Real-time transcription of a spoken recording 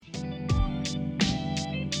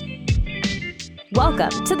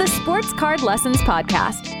Welcome to the Sports Card Lessons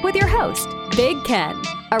Podcast with your host, Big Ken,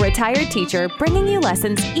 a retired teacher bringing you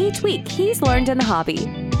lessons each week he's learned in the hobby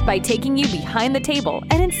by taking you behind the table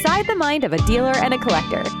and inside the mind of a dealer and a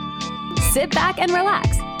collector. Sit back and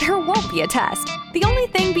relax. There won't be a test. The only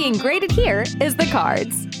thing being graded here is the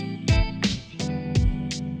cards.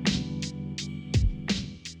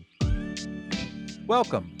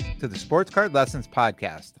 Welcome to the Sports Card Lessons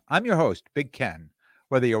Podcast. I'm your host, Big Ken.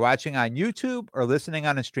 Whether you're watching on YouTube or listening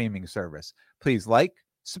on a streaming service, please like,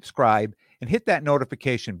 subscribe, and hit that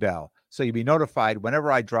notification bell so you'll be notified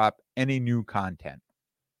whenever I drop any new content.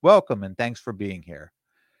 Welcome and thanks for being here.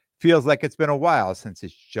 Feels like it's been a while since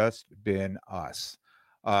it's just been us.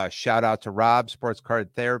 Shout out to Rob, Sports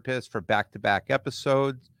Card Therapist, for back-to-back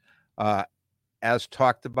episodes. As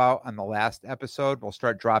talked about on the last episode, we'll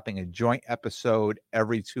start dropping a joint episode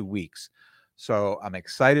every 2 weeks. So I'm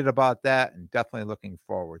excited about that and definitely looking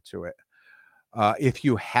forward to it. If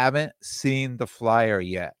you haven't seen the flyer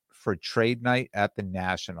yet for trade night at the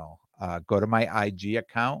National, go to my IG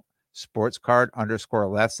account,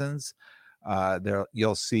 sportscard_lessons. There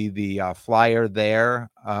you'll see the flyer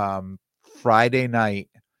there. Friday night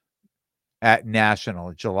at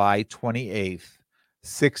National, July 28th,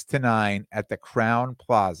 6 to 9 at the Crown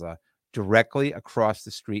Plaza, directly across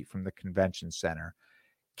the street from the convention center.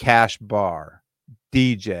 Cash bar,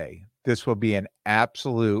 DJ. This will be an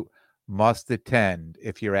absolute must attend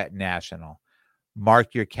if you're at National.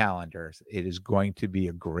 Mark your calendars. It is going to be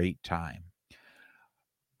a great time.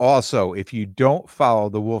 Also, if you don't follow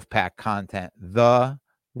the Wolfpack content, the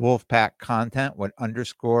Wolfpack content with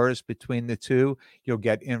underscores between the two, you'll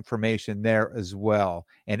get information there as well,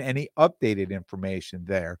 and any updated information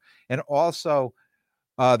there. And also,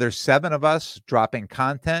 there's 7 of us dropping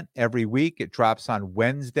content every week. It drops on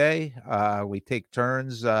Wednesday. We take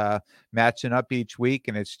turns matching up each week,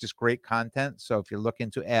 and it's just great content. So if you're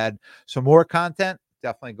looking to add some more content,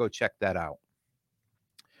 definitely go check that out.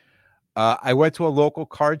 I went to a local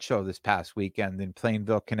card show this past weekend in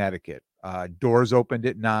Plainville, Connecticut. Doors opened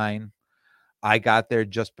at 9. I got there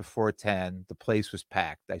just before 10. The place was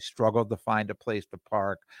packed. I struggled to find a place to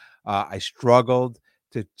park. I struggled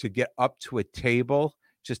to get up to a table,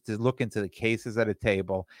 just to look into the cases at a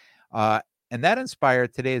table. And that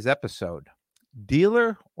inspired today's episode.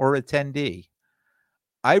 Dealer or attendee?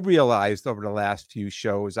 I realized over the last few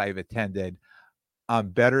shows I've attended, I'm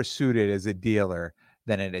better suited as a dealer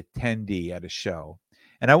than an attendee at a show.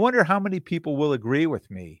 And I wonder how many people will agree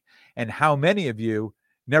with me and how many of you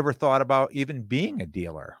never thought about even being a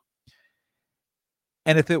dealer.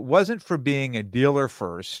 And if it wasn't for being a dealer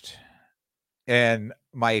first and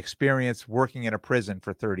my experience working in a prison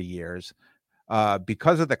for 30 years,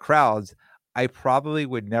 because of the crowds, I probably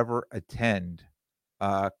would never attend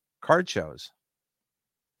card shows.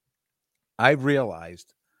 I've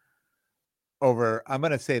realized over, I'm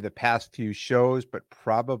going to say the past few shows, but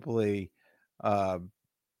probably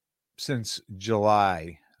since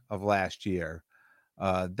July of last year,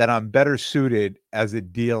 that I'm better suited as a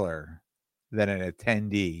dealer than an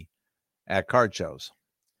attendee at card shows.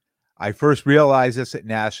 I first realized this at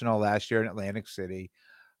National last year in Atlantic City.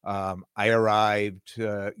 I arrived,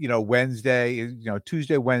 Wednesday,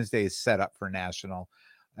 Tuesday, Wednesday is set up for National.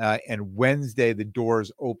 And Wednesday, the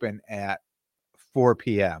doors open at 4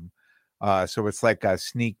 p.m. So it's like a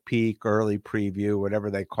sneak peek, early preview, whatever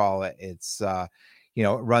they call it. It's, it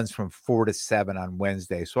runs from 4 to 7 on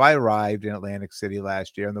Wednesday. So I arrived in Atlantic City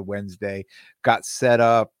last year on the Wednesday, got set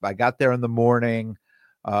up. I got there in the morning.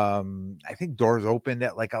 I think doors opened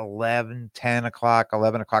at like 11 o'clock,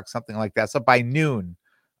 something like that. So by noon,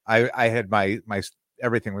 I had my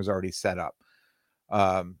everything was already set up.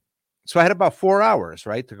 So I had about 4 hours,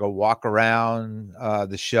 right, to go walk around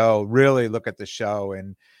the show, really look at the show.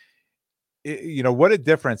 And, what a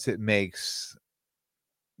difference it makes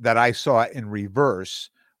that I saw in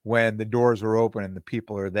reverse when the doors were open and the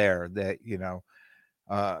people are there, that,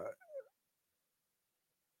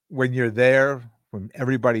 when you're there, when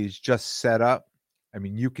everybody's just set up, I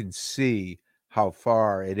mean, you can see how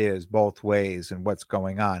far it is both ways and what's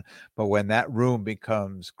going on. But when that room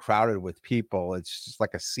becomes crowded with people, it's just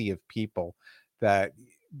like a sea of people that,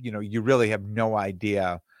 you really have no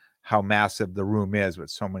idea how massive the room is with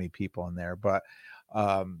so many people in there. But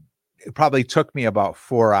it probably took me about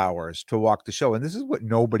 4 hours to walk the show. And this is with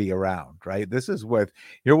nobody around, right? This is with,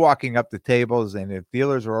 you're walking up the tables, and if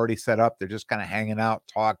dealers are already set up, they're just kind of hanging out,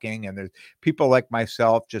 talking. And there's people like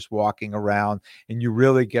myself just walking around, and you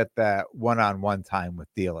really get that one-on-one time with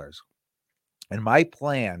dealers. And my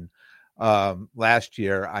plan last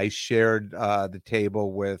year, I shared the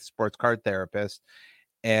table with Sports Card Therapist,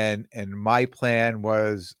 and my plan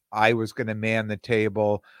was I was going to man the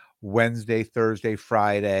table Wednesday, Thursday,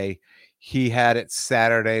 Friday. He had it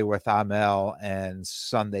Saturday with Amel, and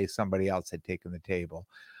Sunday somebody else had taken the table.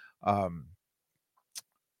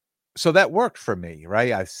 So that worked for me,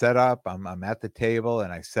 right? I set up, I'm at the table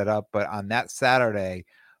and I set up, but on that Saturday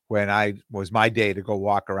when I was my day to go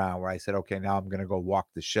walk around, where I said, okay, now I'm going to go walk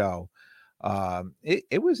the show.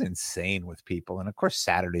 It was insane with people. And of course,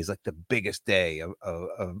 Saturday is like the biggest day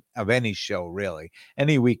of any show, really.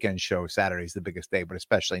 Any weekend show, Saturday is the biggest day, but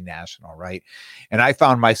especially national, right? And I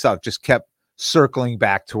found myself just kept circling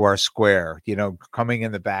back to our square, coming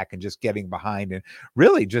in the back and just getting behind and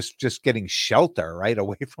really just getting shelter right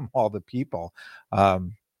away from all the people.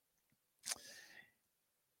 And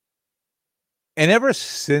ever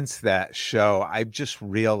since that show, I've just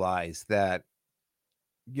realized that,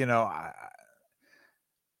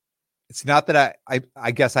 it's not that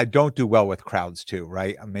I guess I don't do well with crowds too,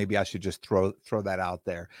 right? Maybe I should just throw that out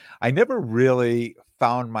there. I never really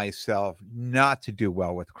found myself not to do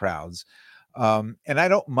well with crowds. And I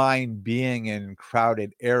don't mind being in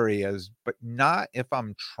crowded areas, but not if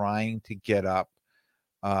I'm trying to get up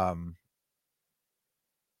and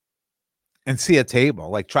see a table,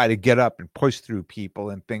 like try to get up and push through people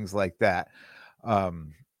and things like that.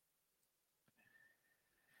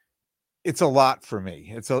 It's a lot for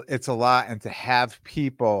me. It's a lot. And to have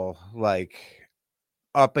people like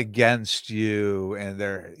up against you and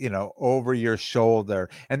they're, over your shoulder.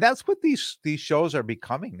 And that's what these shows are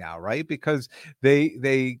becoming now, right? Because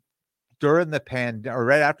they during the or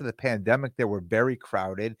right after the pandemic, they were very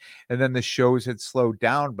crowded, and then the shows had slowed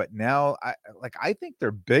down. But now I think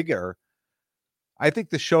they're bigger. I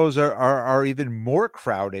think the shows are even more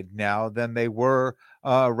crowded now than they were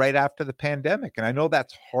right after the pandemic. And I know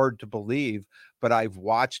that's hard to believe, but I've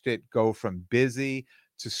watched it go from busy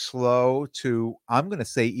to slow to, I'm going to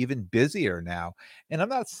say, even busier now. And I'm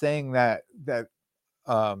not saying that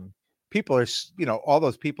people are, all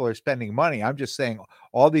those people are spending money. I'm just saying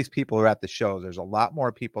all these people are at the shows. There's a lot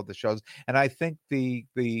more people at the shows. And I think the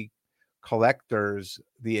collectors,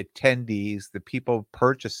 the attendees, the people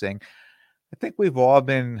purchasing, I think we've all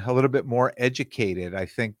been a little bit more educated. I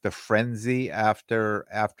think the frenzy after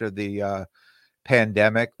the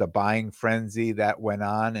pandemic, the buying frenzy that went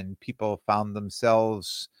on, and people found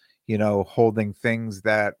themselves, holding things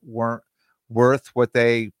that weren't worth what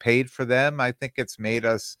they paid for them. I think it's made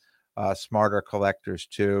us smarter collectors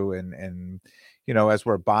too. And as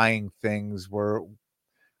we're buying things, we're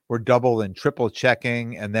double and triple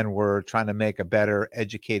checking, and then we're trying to make a better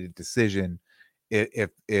educated decision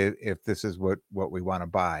if this is what we want to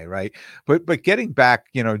buy, right? But getting back,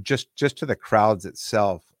 just to the crowds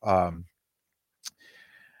itself,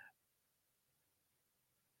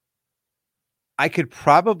 I could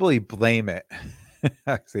probably blame it.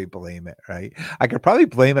 I say blame it, right? I could probably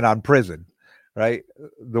blame it on prison, right?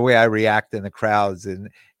 The way I react in the crowds,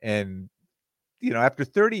 and after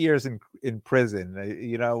 30 years in prison,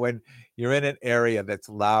 when you're in an area that's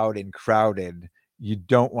loud and crowded, you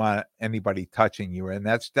don't want anybody touching you. And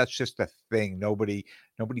that's just a thing. Nobody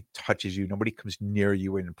touches you. Nobody comes near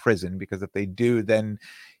you in prison, because if they do, then,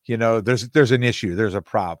 there's an issue. There's a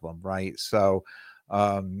problem, right? So,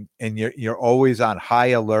 and you're always on high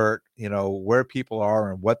alert, where people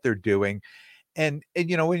are and what they're doing. And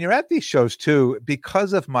when you're at these shows too,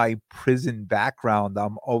 because of my prison background,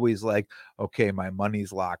 I'm always like, okay, my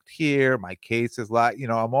money's locked here, my case is locked.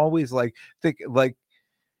 I'm always like,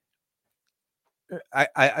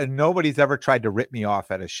 I nobody's ever tried to rip me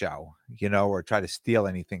off at a show, or try to steal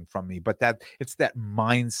anything from me. But it's that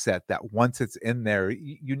mindset that once it's in there,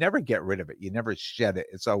 you never get rid of it. You never shed it.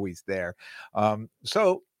 It's always there.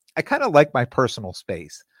 So I kind of like my personal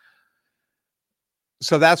space.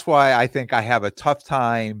 So that's why I think I have a tough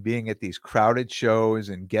time being at these crowded shows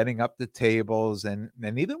and getting up the tables. And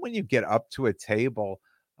even when you get up to a table,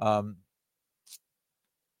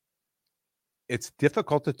 it's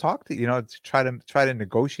difficult to talk to, to try to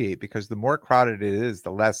negotiate, because the more crowded it is, the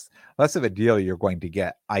less of a deal you're going to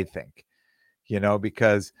get, I think,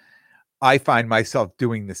 because I find myself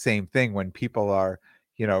doing the same thing when people are,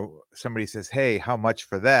 somebody says, hey, how much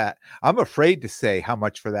for that? I'm afraid to say how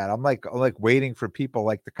much for that. I'm like waiting for people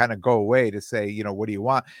like to kind of go away to say, what do you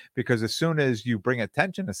want? Because as soon as you bring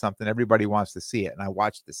attention to something, everybody wants to see it. And I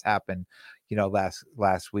watched this happen,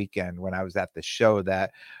 last weekend when I was at the show,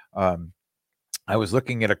 that I was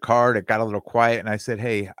looking at a card. It got a little quiet, and I said,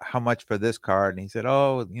 hey, how much for this card? And he said,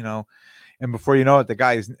 oh, and before you know it, the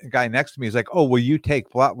guy next to me is like, oh, will you take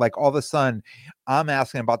blah? Like all of a sudden I'm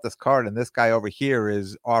asking about this card, and this guy over here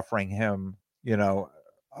is offering him,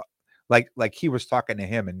 like he was talking to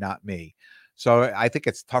him and not me. So I think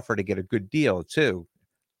it's tougher to get a good deal too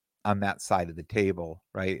on that side of the table,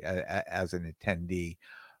 right? As an attendee.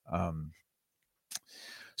 Um,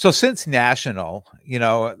 so since National,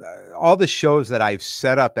 all the shows that I've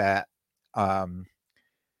set up at, um,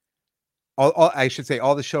 I should say,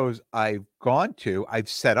 all the shows I've gone to, I've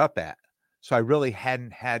set up at. So I really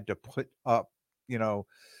hadn't had to put up, you know,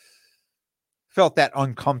 felt that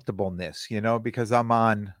uncomfortableness, because I'm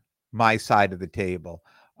on my side of the table.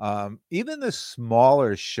 Even the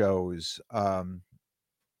smaller shows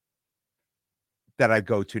that I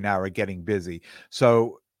go to now are getting busy.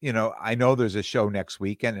 So, I know there's a show next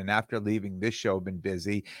weekend, and after leaving this show, I've been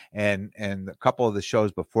busy, and a couple of the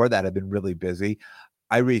shows before that have been really busy.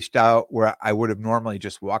 I reached out where I would have normally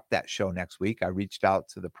just walked that show next week. I reached out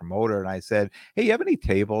to the promoter and I said, "Hey, you have any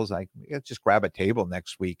tables? Just grab a table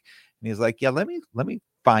next week." And he's like, "Yeah, let me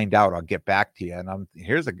find out. I'll get back to you." And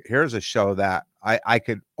here's a show that I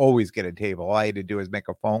could always get a table. All I had to do is make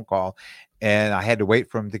a phone call, and I had to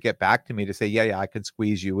wait for him to get back to me to say, yeah, I can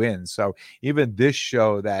squeeze you in. So even this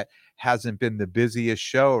show that hasn't been the busiest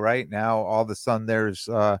show right now, all of a sudden there's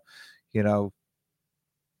you know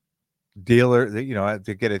dealer,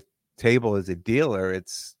 to get a table as a dealer,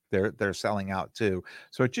 they're selling out too.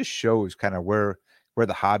 So it just shows kind of where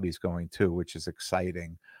the hobby's going to, which is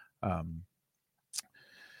exciting.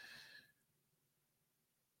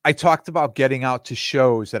 I talked about getting out to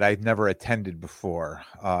shows that I've never attended before,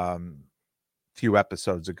 few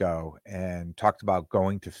episodes ago, and talked about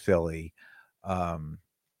going to Philly.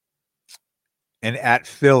 And at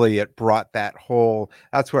Philly, it brought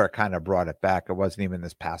that's where it kind of brought it back. It wasn't even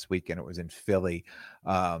this past weekend. It was in Philly,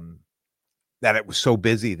 that it was so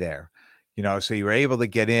busy there, so you were able to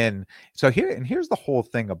get in. So here's the whole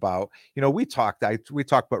thing about, we talked with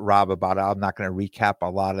Rob about it. I'm not going to recap a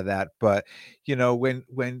lot of that, but,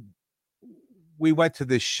 when we went to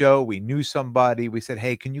this show, we knew somebody, we said,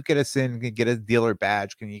 "Hey, can you get us in? Can you get a dealer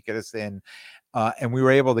badge? Can you get us in?" And we were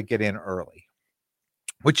able to get in early,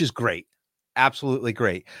 which is great. Absolutely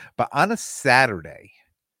great. But on a Saturday,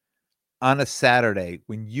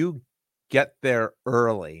 when you get there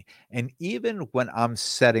early, and even when I'm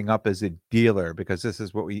setting up as a dealer, because this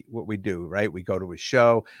is what we do, right? We go to a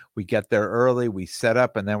show, we get there early, we set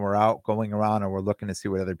up, and then we're out going around and we're looking to see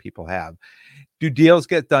what other people have. Do deals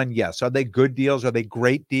get done? Yes. Are they good deals? Are they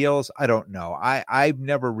great deals? I don't know. I've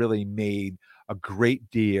never really made a great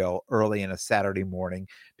deal early in a Saturday morning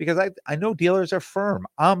because I know dealers are firm.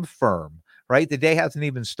 I'm firm, right? The day hasn't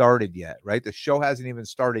even started yet, right? The show hasn't even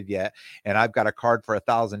started yet. And I've got a card for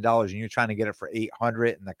 $1,000 and you're trying to get it for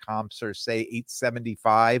 800 and the comps are say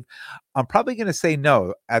 875. I'm probably going to say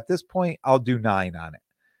no. At this point, I'll do 9 on it,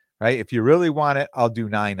 right? If you really want it, I'll do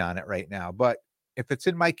 9 on it right now. But if it's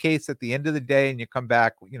in my case at the end of the day and you come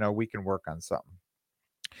back, we can work on something.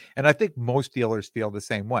 And I think most dealers feel the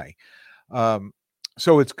same way.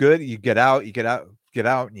 So it's good. You get out,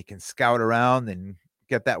 and you can scout around and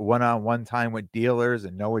get that one-on-one time with dealers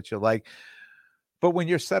and know what you like. But when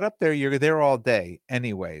you're set up there, you're there all day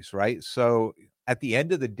anyways, right? So at the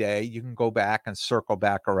end of the day, you can go back and circle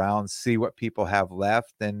back around, see what people have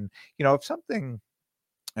left. And, if something,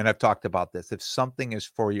 and I've talked about this, if something is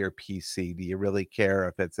for your PC, do you really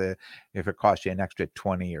care if it costs you an extra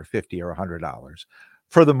 20 or 50 or $100?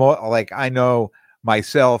 For the most, like, I know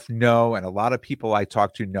myself, no, and a lot of people I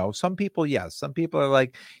talk to, no. Some people, yes. Some people are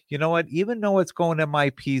like, you know what, even though it's going to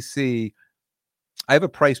my PC, I have a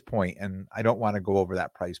price point and I don't want to go over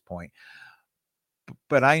that price point.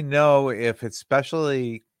 But I know if it's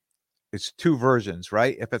two versions,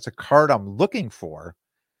 right? If it's a card I'm looking for,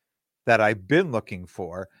 that I've been looking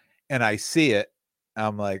for, and I see it,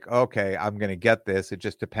 I'm like, okay, I'm going to get this. It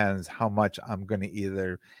just depends how much I'm going to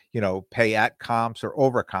either, pay at comps or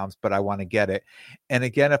over comps, but I want to get it. And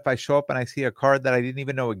again, if I show up and I see a card that I didn't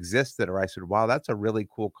even know existed, or I said, wow, that's a really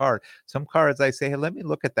cool card. Some cards I say, hey, let me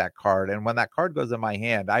look at that card. And when that card goes in my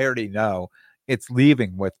hand, I already know it's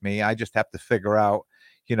leaving with me. I just have to figure out,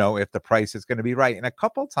 if the price is going to be right. And a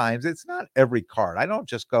couple times, it's not every card. I don't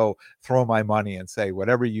just go throw my money and say,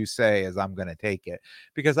 whatever you say is I'm going to take it,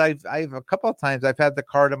 because I've a couple of times I've had the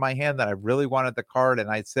card in my hand that I really wanted the card. And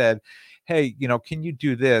I said, hey, can you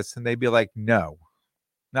do this? And they'd be like, no,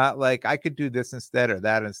 not like I could do this instead or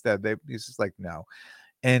that instead. It's just like, no.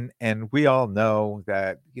 And we all know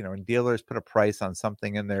that, when dealers put a price on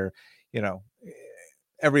something and they're,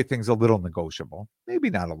 everything's a little negotiable, maybe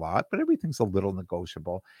not a lot, but everything's a little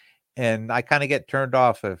negotiable. And I kind of get turned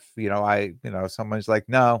off if, someone's like,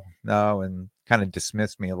 no, and kind of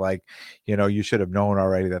dismiss me like, you should have known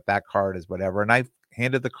already that card is whatever. And I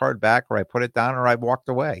handed the card back, or I put it down, or I walked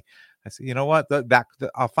away. I said, you know what,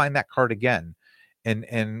 I'll find that card again.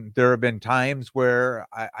 And there have been times where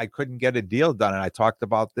I couldn't get a deal done. And I talked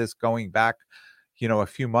about this going back, a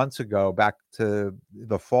few months ago, back to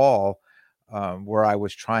the fall, where I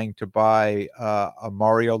was trying to buy a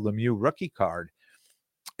Mario Lemieux rookie card.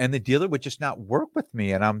 And the dealer would just not work with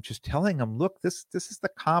me. And I'm just telling him, look, this is the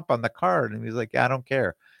comp on the card. And he's like, yeah, I don't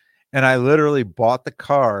care. And I literally bought the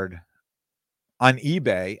card on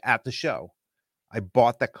eBay at the show. I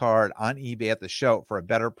bought the card on eBay at the show for a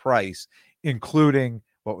better price, including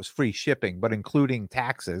what was free shipping, but including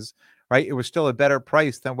taxes, right? It was still a better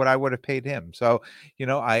price than what I would have paid him. So,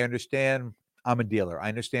 I understand I'm a dealer. I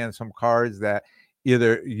understand some cards that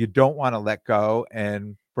either you don't want to let go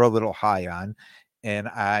and we're a little high on. And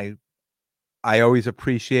I always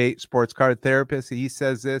appreciate Sports Card Therapist. He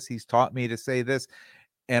says this, he's taught me to say this.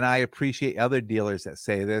 And I appreciate other dealers that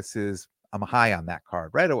say this is, I'm high on that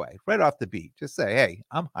card right away, right off the beat. Just say, hey,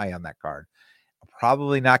 I'm high on that card. I'm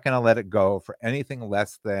probably not going to let it go for anything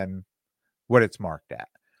less than what it's marked at,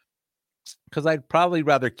 because I'd probably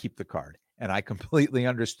rather keep the card. And I completely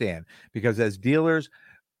understand, because as dealers,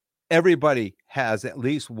 everybody has at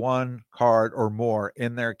least one card or more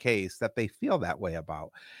in their case that they feel that way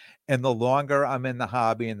about. And the longer I'm in the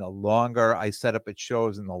hobby and the longer I set up at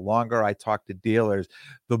shows and the longer I talk to dealers,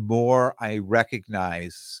 the more I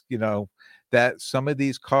recognize, that some of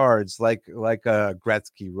these cards, like a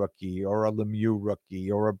Gretzky rookie or a Lemieux rookie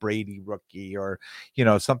or a Brady rookie or,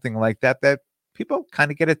 something like that, that people kind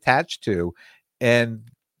of get attached to. And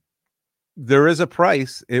there is a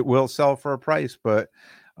price. It will sell for a price, but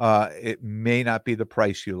it may not be the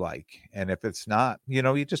price you like. And if it's not,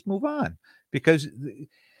 you just move on, because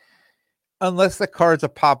unless the card's a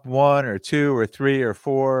pop 1 or 2 or 3 or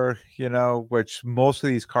 4, which most of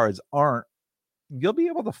these cards aren't, you'll be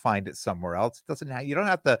able to find it somewhere else. You don't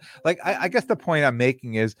have to, like, I guess the point I'm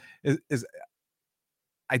making is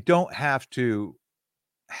I don't have to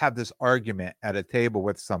have this argument at a table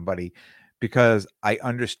with somebody, because I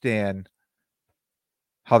understand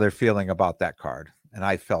how they're feeling about that card. And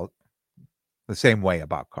I felt the same way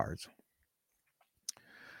about cards.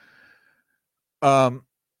 One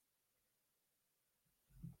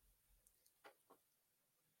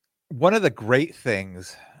of the great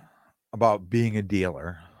things about being a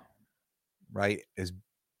dealer, right, is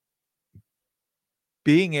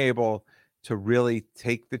being able to really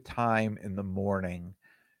take the time in the morning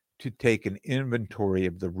to take an inventory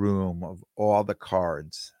of the room of all the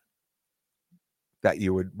cards that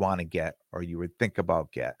you would want to get, or you would think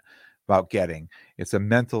about getting. It's a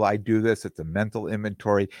mental, I do this, it's a mental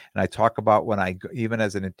inventory. And I talk about when even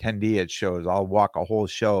as an attendee at shows, I'll walk a whole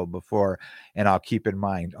show before, and I'll keep in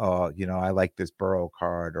mind, I like this Burrow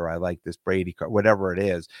card, or I like this Brady card, whatever it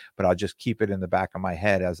is, but I'll just keep it in the back of my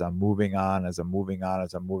head as I'm moving on.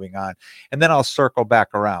 And then I'll circle back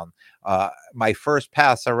around. My first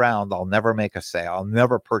pass around, I'll never make a sale. I'll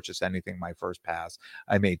never purchase anything my first pass.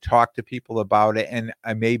 I may talk to people about it, and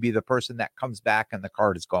I may be the person that comes back and the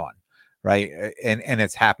card is gone. Right. And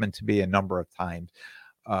it's happened to be a number of times.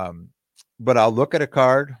 But I'll look at a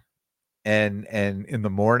card and in the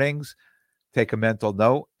mornings, take a mental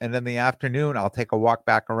note. And in the afternoon, I'll take a walk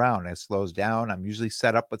back around. It slows down. I'm usually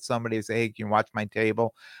set up with somebody to say, hey, can you watch my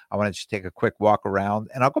table? I want to just take a quick walk around,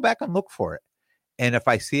 and I'll go back and look for it. And if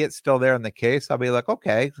I see it still there in the case, I'll be like,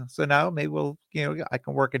 okay, so now maybe I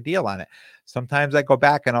can work a deal on it. Sometimes I go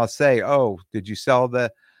back and I'll say, oh, did you sell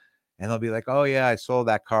and they'll be like, oh, yeah, I sold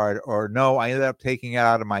that card. Or no, I ended up taking it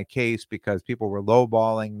out of my case because people were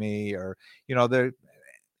lowballing me, or,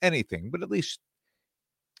 anything. But at least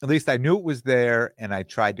I knew it was there, and I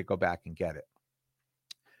tried to go back and get it.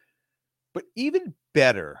 But even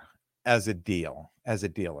better as a dealer,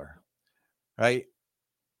 right?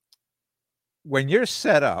 When you're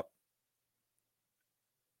set up,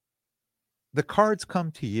 the cards come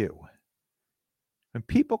to you. When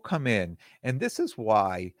people come in, and this is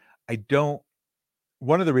why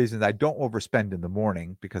one of the reasons I don't overspend in the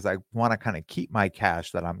morning, because I want to kind of keep my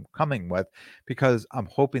cash that I'm coming with, because I'm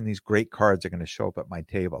hoping these great cards are going to show up at my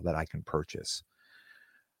table that I can purchase.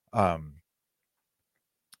 And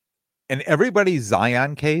everybody's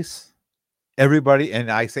Zion case, and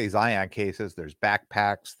I say Zion cases, there's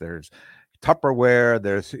backpacks, there's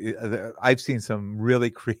Tupperware, I've seen some really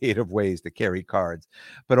creative ways to carry cards,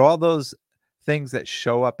 but all those things that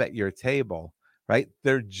show up at your table, right?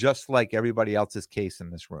 They're just like everybody else's case in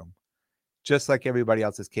this room,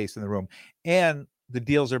 And the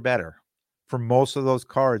deals are better for most of those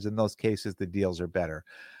cards. In those cases, the deals are better.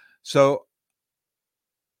 So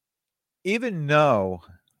even though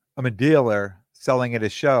I'm a dealer selling at a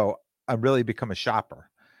show, I've really become a shopper,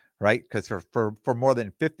 right? Because for more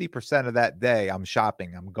than 50% of that day, I'm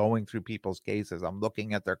shopping. I'm going through people's cases. I'm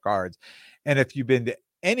looking at their cards. And if you've been to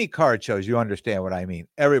any card shows, you understand what I mean.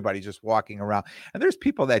 Everybody's just walking around. And there's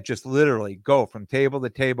people that just literally go from table to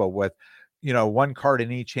table with, one card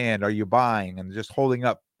in each hand. Are you buying? And just holding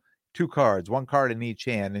up two cards, one card in each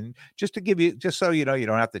hand. And just to give you, just so you know, you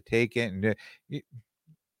don't have to take it. And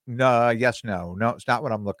no, yes, no, it's not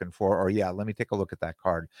what I'm looking for. Or yeah, let me take a look at that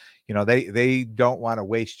card. They don't want to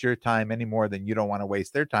waste your time any more than you don't want to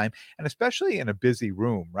waste their time. And especially in a busy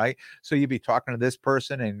room, right? So you'd be talking to this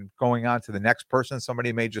person and going on to the next person.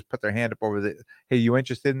 Somebody may just put their hand up over the, hey, you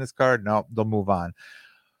interested in this card? No, they'll move on.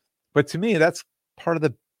 But to me, that's part of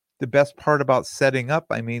the best part about setting up.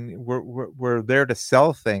 I mean, we're there to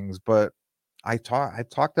sell things, but I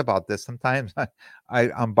talked about this. Sometimes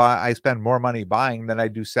I spend more money buying than I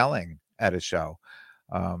do selling at a show,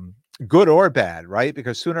 good or bad, right?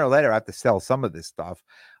 Because sooner or later I have to sell some of this stuff.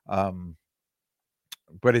 But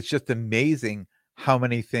it's just amazing how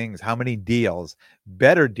many things, how many deals,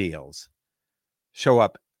 better deals show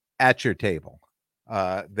up at your table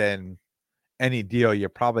than any deal you're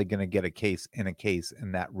probably going to get a case in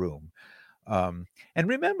that room. And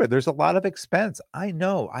remember, there's a lot of expense. I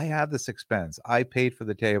know I have this expense. I paid for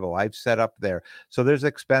the table. I've set up there. So there's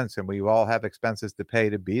expense, and we all have expenses to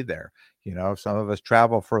pay to be there. Some of us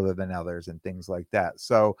travel further than others and things like that.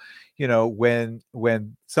 So, when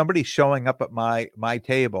somebody's showing up at my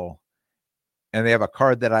table and they have a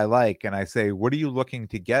card that I like, and I say, what are you looking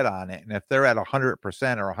to get on it? And if they're at 100%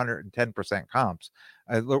 or 110% comps,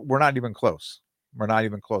 we're not even close. We're not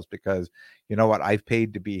even close, because you know what? I've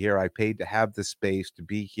paid to be here. I paid to have the space to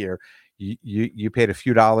be here. You paid a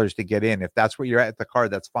few dollars to get in. If that's what you're at the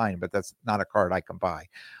card, that's fine, but that's not a card I can buy.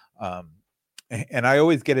 And I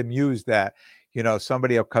always get amused that,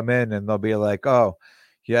 somebody will come in and they'll be like, oh,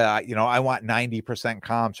 yeah, I want 90%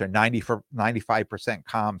 comps or 95%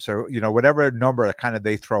 comps, or, whatever number kind of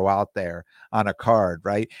they throw out there on a card.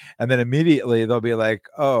 Right. And then immediately they'll be like,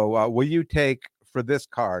 oh, will you take for this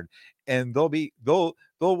card? And they'll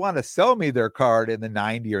want to sell me their card in the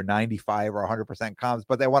 90 or 95 or 100% comps,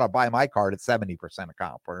 but they want to buy my card at 70% of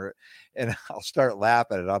comp. And I'll start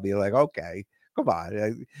laughing and I'll be like, okay, come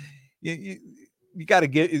on. You got to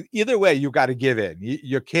give, either way, you got to give in.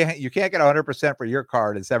 You can't get 100% for your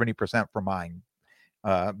card and 70% for mine,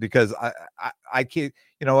 because I can't,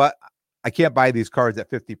 you know what? I can't buy these cards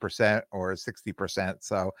at 50% or 60%.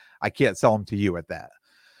 So I can't sell them to you at that.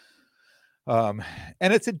 And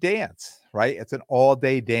it's a dance, right? It's an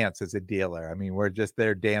all-day dance as a dealer. I mean, we're just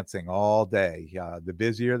there dancing all day. The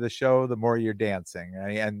busier the show, the more you're dancing,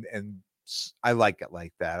 right? And I like it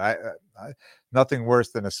like that. I nothing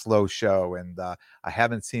worse than a slow show, and I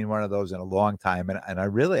haven't seen one of those in a long time, and I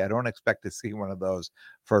don't expect to see one of those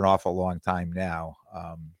for an awful long time now.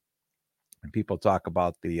 And people talk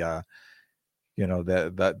about the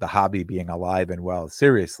the hobby being alive and well.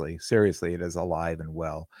 Seriously, it is alive and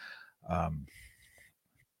well.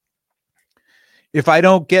 If I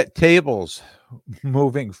don't get tables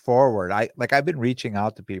moving forward, I've been reaching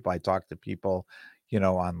out to people. I talk to people,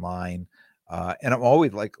 online, and I'm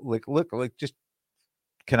always like, look, just,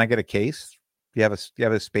 can I get a case? Do you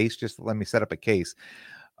have a space? Just let me set up a case.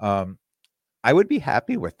 I would be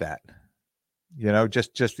happy with that.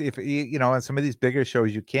 Just if on some of these bigger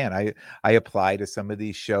shows you can. I apply to some of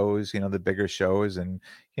these shows, the bigger shows, and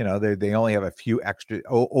they only have a few extra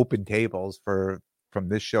open tables from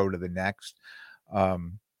this show to the next. I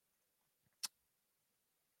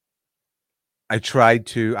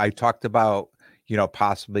talked about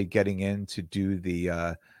possibly getting in to do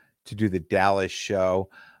the Dallas show,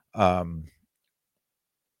 and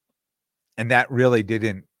that really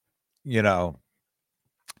didn't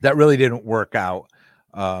work out,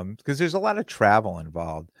 because there's a lot of travel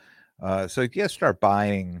involved. So you start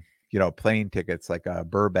buying, plane tickets, like a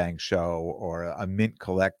Burbank show or a Mint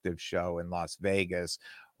Collective show in Las Vegas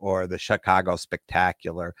or the Chicago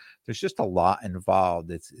Spectacular. There's just a lot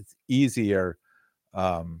involved. It's easier.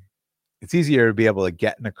 It's easier to be able to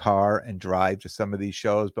get in a car and drive to some of these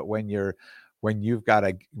shows, but when you've got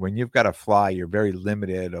to fly, you're very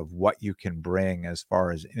limited of what you can bring as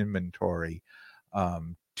far as inventory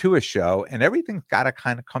to a show, and everything's got to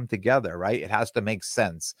kind of come together, right? It has to make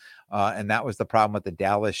sense. And that was the problem with the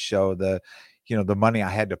Dallas show. The money I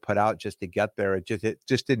had to put out just to get there, it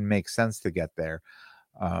just didn't make sense to get there,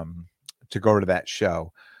 to go to that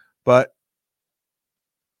show. But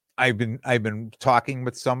I've been talking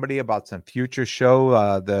with somebody about some future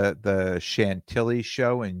show, the Chantilly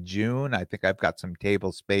show in June. I think I've got some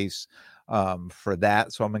table space for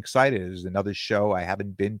that. So I'm excited. There's another show I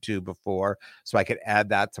haven't been to before, so I could add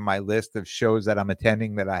that to my list of shows that I'm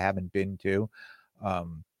attending that I haven't been to.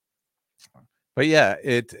 But yeah,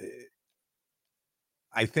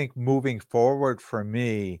 I think moving forward for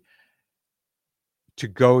me to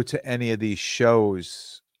go to any of these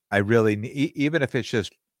shows, I really need, even if it's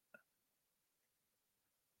just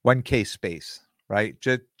 1K space, right?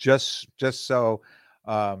 Just so,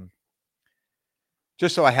 um,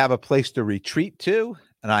 just so I have a place to retreat to,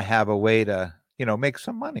 and I have a way to, make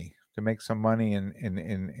some money,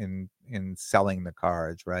 in selling the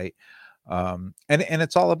cards, right? And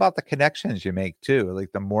it's all about the connections you make too.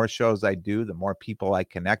 Like the more shows I do, the more people I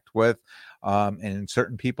connect with, and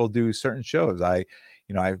certain people do certain shows. I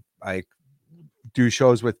do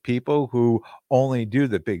shows with people who only do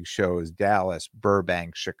the big shows, Dallas,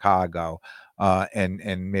 Burbank, Chicago,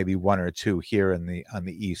 and maybe one or two here on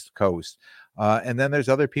the East Coast. And then there's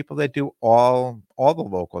other people that do all the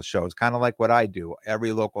local shows, kind of like what I do,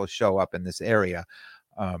 every local show up in this area.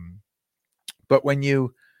 But when you're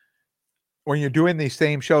doing these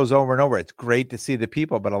same shows over and over, it's great to see the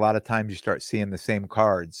people, but a lot of times you start seeing the same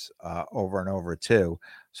cards over and over too.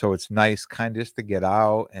 So it's nice kind of just to get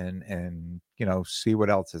out and see what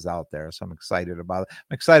else is out there. So I'm excited about it.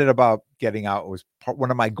 I'm excited about getting out. It was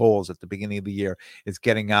one of my goals at the beginning of the year is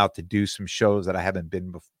getting out to do some shows that I haven't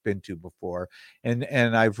been to before.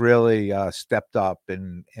 And I've really stepped up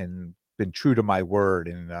and been true to my word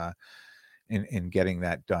in getting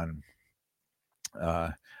that done.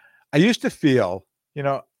 I used to feel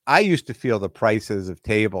the prices of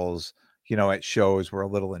tables, at shows were a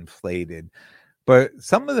little inflated. But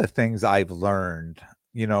some of the things I've learned,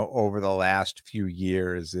 over the last few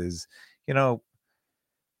years is,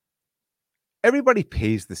 everybody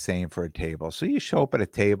pays the same for a table. So you show up at a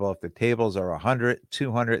table, if the tables are 100,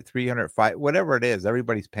 200, 300, 500, whatever it is,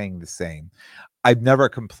 everybody's paying the same. I've never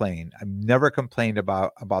complained. I've never complained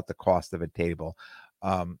about the cost of a table.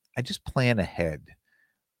 I just plan ahead.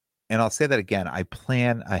 And I'll say that again, I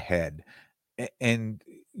plan ahead. And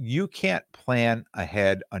you can't plan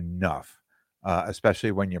ahead enough,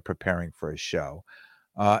 especially when you're preparing for a show.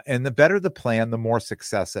 And the better the plan, the more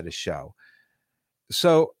success at a show.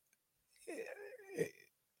 So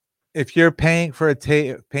if you're paying for a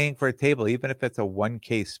table, even if it's a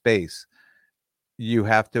 1K space, you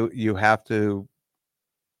have to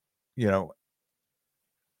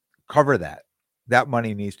cover that. That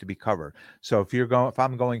money needs to be covered. So if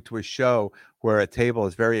I'm going to a show where a table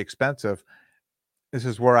is very expensive, this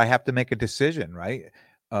is where I have to make a decision, right?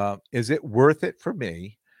 Is it worth it for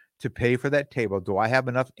me to pay for that table? Do I have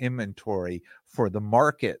enough inventory for the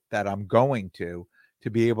market that I'm going to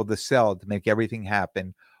be able to sell, to make everything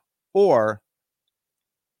happen? Or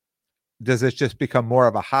does it just become more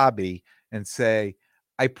of a hobby and say,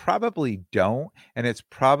 I probably don't, and it's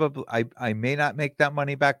probably I may not make that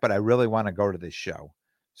money back, but I really want to go to this show,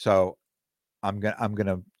 so I'm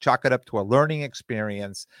gonna chalk it up to a learning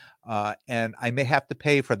experience, and I may have to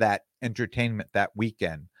pay for that entertainment that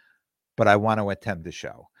weekend, but I want to attend the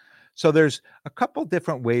show. So there's a couple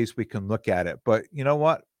different ways we can look at it, but you know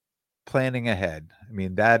what? Planning ahead. I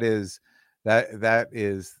mean, that is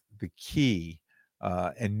the key,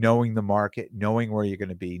 and knowing the market, knowing where you're going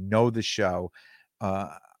to be, know the show.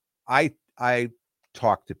 I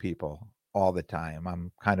talk to people all the time.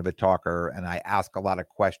 I'm kind of a talker, and I ask a lot of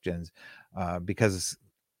questions because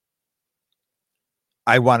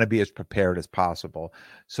I want to be as prepared as possible.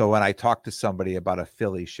 So when I talk to somebody about a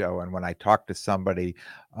Philly show, and when I talk to somebody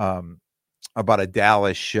about a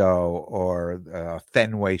Dallas show or a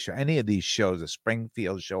Fenway show, any of these shows, a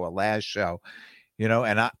Springfield show, a Last show,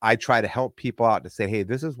 and I try to help people out to say, hey,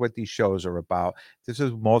 this is what these shows are about. This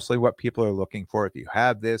is mostly what people are looking for. If you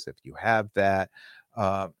have this, if you have that,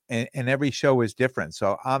 and every show is different.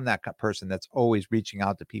 So I'm that person that's always reaching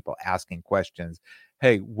out to people, asking questions.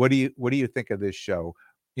 Hey, what do you think of this show?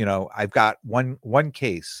 I've got one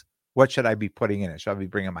case. What should I be putting in it? Should I be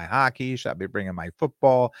bringing my hockey? Should I be bringing my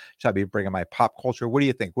football? Should I be bringing my pop culture? What do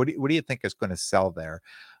you think? What do you think is going to sell there?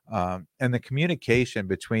 And the communication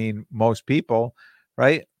between most people,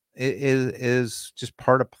 right, is just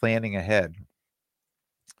part of planning ahead.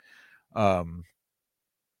 And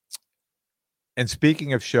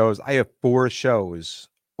speaking of shows, I have 4 shows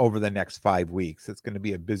over the next 5 weeks. It's going to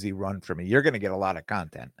be a busy run for me. You're going to get a lot of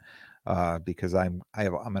content because I'm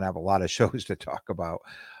going to have a lot of shows to talk about.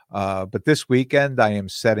 But this weekend, I am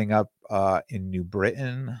setting up in New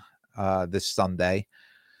Britain this Sunday.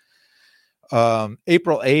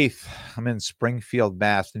 April 8th, I'm in Springfield,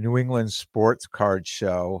 Mass, the New England Sports Card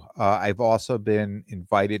Show. I've also been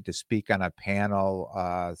invited to speak on a panel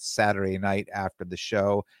Saturday night after the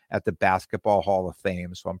show at the Basketball Hall of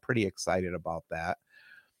Fame. So I'm pretty excited about that.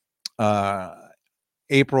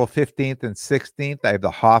 April 15th and 16th, I have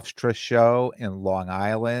the Hofstra Show in Long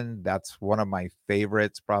Island. That's one of my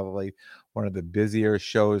favorites, probably one of the busier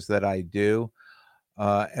shows that I do.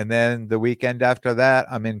 And then the weekend after that,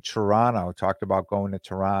 I'm in Toronto. Talked about going to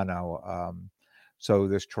Toronto. So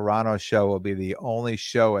this Toronto show will be the only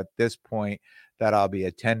show at this point that I'll be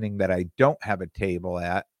attending that I don't have a table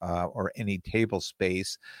at or any table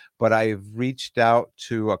space. But I've reached out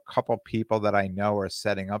to a couple people that I know are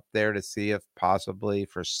setting up there to see if possibly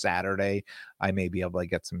for Saturday I may be able to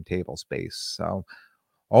get some table space. So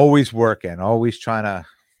always working, always trying to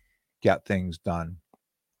get things done.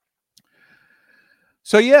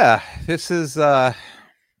 So yeah, this is my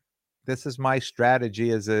strategy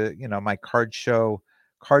as my card show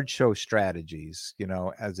strategies,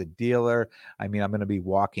 as a dealer. I mean, I'm going to be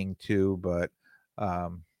walking too, but I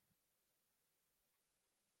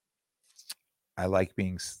like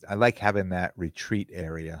having that retreat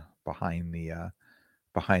area behind the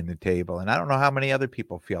table. And I don't know how many other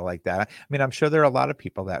people feel like that. I mean, I'm sure there are a lot of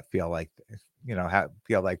people that feel like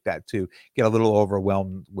feel like that too, get a little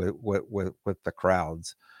overwhelmed with the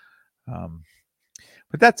crowds.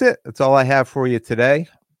 But that's it. That's all I have for you today.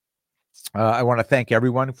 I want to thank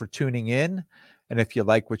everyone for tuning in. And if you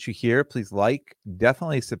like what you hear, please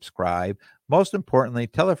definitely subscribe. Most importantly,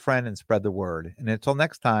 tell a friend and spread the word. And until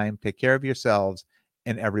next time, take care of yourselves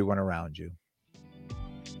and everyone around you.